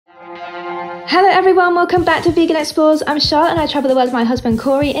Hello everyone, welcome back to Vegan Explores. I'm Charlotte and I travel the world with my husband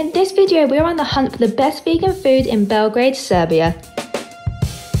Cory. In this video, we're on the hunt for the best vegan food in Belgrade, Serbia.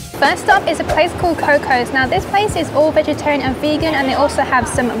 First up is a place called Kokos. Now this place is all vegetarian and vegan, and they also have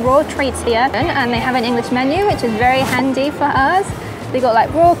some raw treats here, and they have an English menu which is very handy for us. They got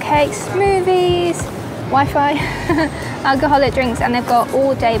like raw cakes, smoothies, Wi-Fi, alcoholic drinks, and they've got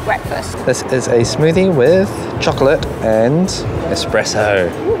all day breakfast. This is a smoothie with chocolate and espresso.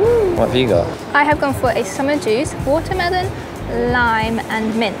 Woohoo. What have you got? I have gone for a summer juice, watermelon, lime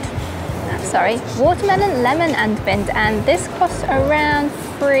and mint. Sorry, watermelon, lemon and mint, and this costs around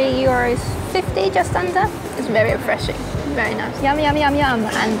 €3.50, just under. It's very refreshing, very nice. Yum, yum, yum, yum.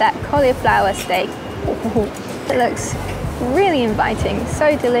 And that cauliflower steak, it looks really inviting,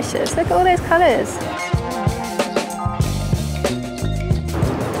 so delicious. Look at all those colours.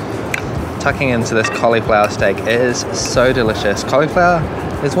 Tucking into this cauliflower steak, it is so delicious. Cauliflower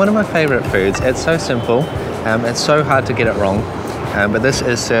is one of my favourite foods. It's so simple, it's so hard to get it wrong, but this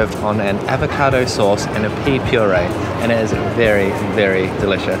is served on an avocado sauce and a pea puree, and it is very, very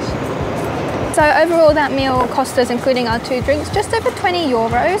delicious. So overall that meal cost us, including our two drinks, just over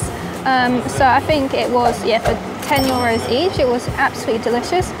 €20. So I think it was, yeah, for €10 each. It was absolutely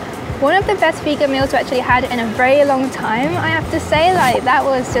delicious. One of the best vegan meals we actually had in a very long time, I have to say. Like, that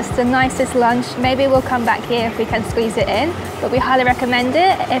was just the nicest lunch. Maybe we'll come back here if we can squeeze it in, but we highly recommend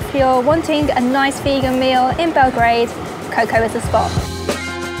it. If you're wanting a nice vegan meal in Belgrade, Kokos is the spot.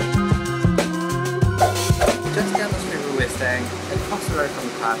 Just down the street where we're staying, across the road from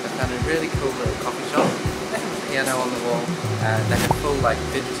the park, I found a really cool little coffee shop. They have a piano on the wall, and they have full like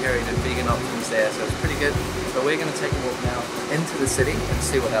vegetarian and vegan options there, so it's pretty good. But we're going to take a walk now into the city and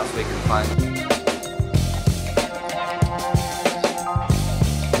see what else we can find.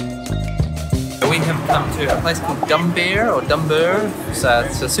 We have come to a place called Dumbir or Dumbur. So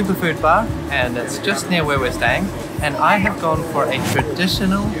it's a superfood bar, and it's just near where we're staying. And I have gone for a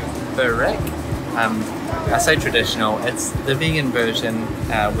traditional burek. I say traditional, it's the vegan version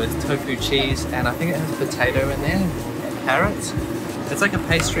with tofu cheese, and I think it has potato in there, and carrots. It's like a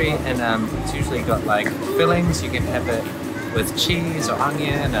pastry, and it's usually got like fillings. You can have it with cheese or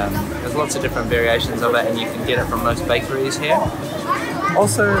onion. There's lots of different variations of it, and you can get it from most bakeries here.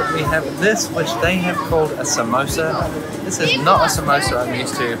 Also, we have this, which they have called a samosa. This is not a samosa I'm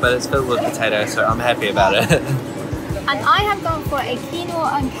used to, but it's filled with potato, so I'm happy about it. And I have gone for a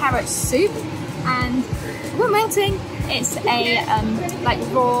quinoa and carrot soup, and we're melting. It's a like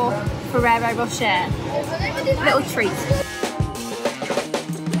raw Ferrero Rocher little treat.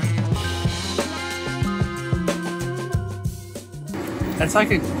 It's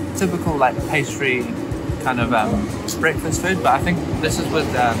like a typical like pastry kind of breakfast food, but I think this is with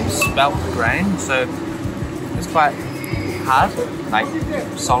spelt grain, so it's quite hard, like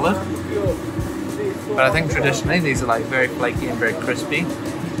solid. But I think traditionally these are like very flaky and very crispy.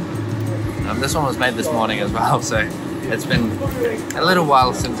 This one was made this morning as well, so it's been a little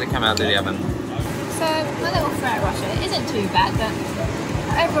while since it came out of the oven. So my little Ferrero Rocher isn't too bad, but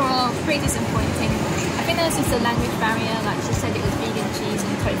overall pretty disappointing. I think there was just a language barrier. Like, she said it was vegan cheese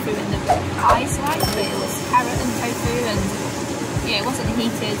and tofu in the pie slice, but it was carrot and tofu, and yeah, it wasn't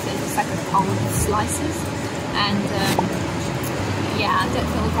heated, so it was like a cold slices. And yeah, I don't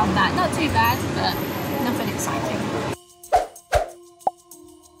feel from that. Not too bad, but nothing exciting.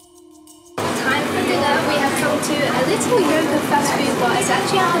 Time for dinner. We have come to a little yoga fast food bar. It's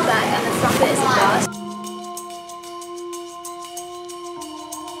actually at the back, and the front bit is a bar.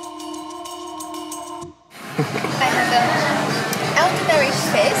 I have elderberry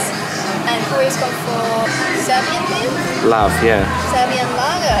fizz, and Cory's gone for Serbian beer. Love, yeah. Serbian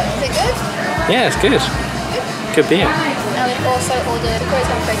lager. Is it good? Yeah, it's good. Good beer. Now we've also ordered, Cory's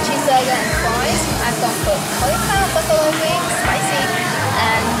gone for a cheeseburger and fries. I've gone for cauliflower buffalo wings, spicy,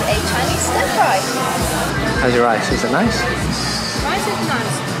 and a Chinese stir fry. How's your rice? Is it nice? Rice is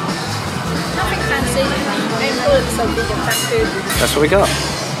nice. Nothing fancy. Don't call it some vegan fast food. That's what we got.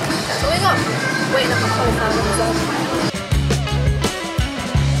 That's what we got. Waiting on my cauliflower as well.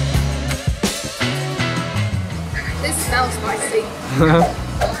 This smells spicy.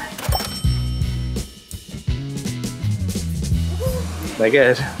 They're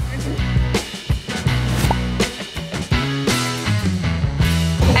good.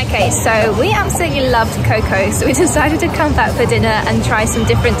 Okay, so we absolutely loved Kokos, so we decided to come back for dinner and try some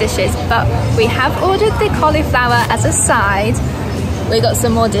different dishes, but we have ordered the cauliflower as a side. We got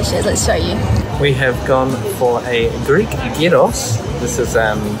some more dishes, let's show you. We have gone for a Greek gyros. This is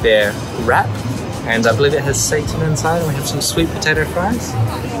their wrap, and I believe it has seitan inside, and we have some sweet potato fries,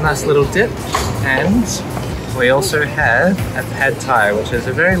 nice little dip, and We also have a pad thai, which is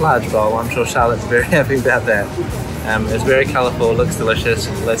a very large bowl. I'm sure Charlotte's very happy about that. It's very colourful, looks delicious.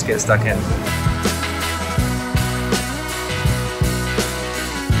 Let's get stuck in.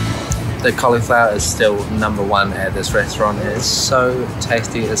 The cauliflower is still #1 at this restaurant. It is so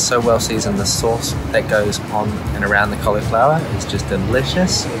tasty, it's so well seasoned. The sauce that goes on and around the cauliflower is just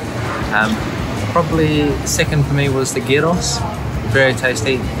delicious. Probably second for me was the gyros. Very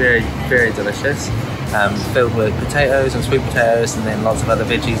tasty, very, very delicious. Filled with potatoes and sweet potatoes, and then lots of other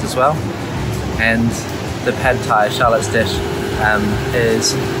veggies as well. And the pad thai, Charlotte's dish,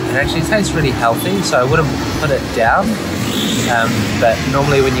 it actually tastes really healthy, so I wouldn't put it down. But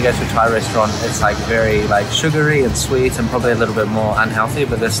normally when you go to a Thai restaurant, it's like very like sugary and sweet and probably a little bit more unhealthy,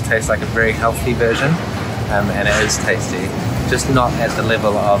 but this tastes like a very healthy version, and it is tasty. Just not at the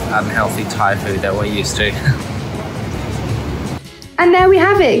level of unhealthy Thai food that we're used to. And there we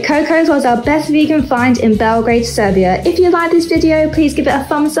have it, Kokos was our best vegan find in Belgrade, Serbia. If you like this video, please give it a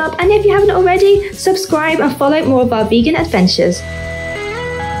thumbs up, and if you haven't already, subscribe and follow more of our vegan adventures.